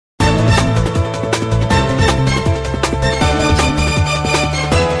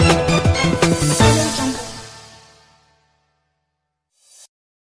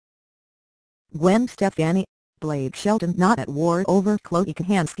Gwen Stefani, Blake Shelton not at war over Chloe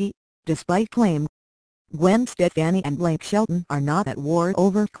Kohanski, despite claim. Gwen Stefani and Blake Shelton are not at war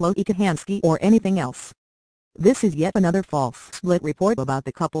over Chloe Kohanski or anything else. This is yet another false split report about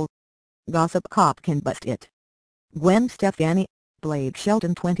the couple. Gossip Cop can bust it. Gwen Stefani, Blake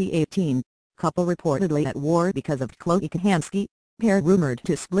Shelton 2018, couple reportedly at war because of Chloe Kohanski, pair rumored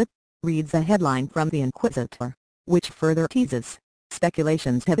to split, reads a headline from The Inquisitor, which further teases.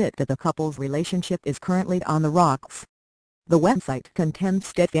 Speculations have it that the couple's relationship is currently on the rocks. The website contends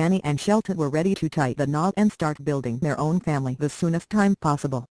Stefani and Shelton were ready to tie the knot and start building their own family the soonest time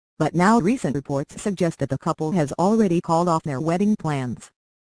possible, but now recent reports suggest that the couple has already called off their wedding plans.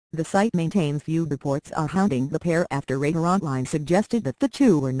 The site maintains few reports are hounding the pair after Radar Online suggested that the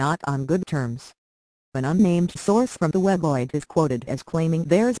two were not on good terms. An unnamed source from the website is quoted as claiming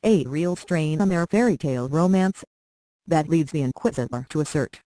there's a real strain on their fairy tale romance. That leads the Inquisitor to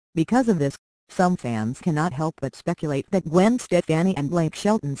assert, because of this, some fans cannot help but speculate that Gwen Stefani and Blake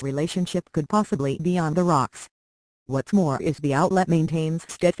Shelton's relationship could possibly be on the rocks. What's more is the outlet maintains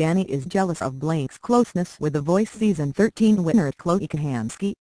Stefani is jealous of Blake's closeness with The Voice Season 13 winner Chloe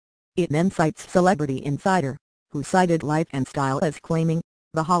Kohanski. It then cites Celebrity Insider, who cited Life and Style as claiming,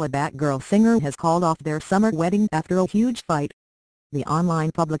 the Hollaback Girl singer has called off their summer wedding after a huge fight. The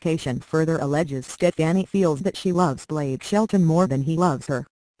online publication further alleges Stefani feels that she loves Blake Shelton more than he loves her,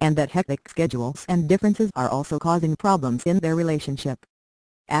 and that hectic schedules and differences are also causing problems in their relationship.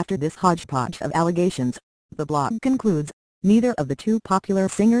 After this hodgepodge of allegations, the blog concludes, neither of the two popular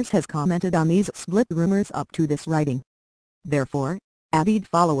singers has commented on these split rumors up to this writing. Therefore, avid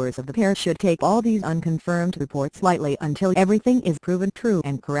followers of the pair should take all these unconfirmed reports lightly until everything is proven true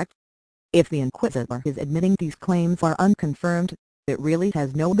and correct. If the Inquisitor is admitting these claims are unconfirmed, it really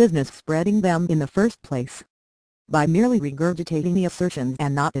has no business spreading them in the first place. By merely regurgitating the assertions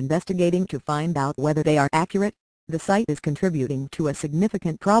and not investigating to find out whether they are accurate, the site is contributing to a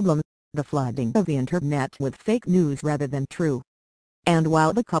significant problem, the flooding of the internet with fake news rather than true. And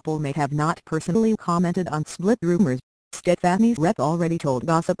while the couple may have not personally commented on split rumors, Stefani's rep already told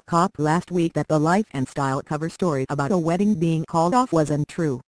Gossip Cop last week that the Life and Style cover story about a wedding being called off was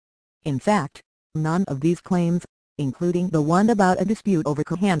untrue. In fact, none of these claims, including the one about a dispute over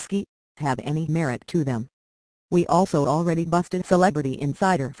Kohanski, have any merit to them. We also already busted Celebrity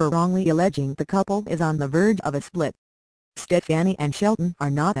Insider for wrongly alleging the couple is on the verge of a split. Stefani and Shelton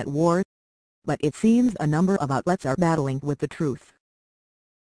are not at war. But it seems a number of outlets are battling with the truth.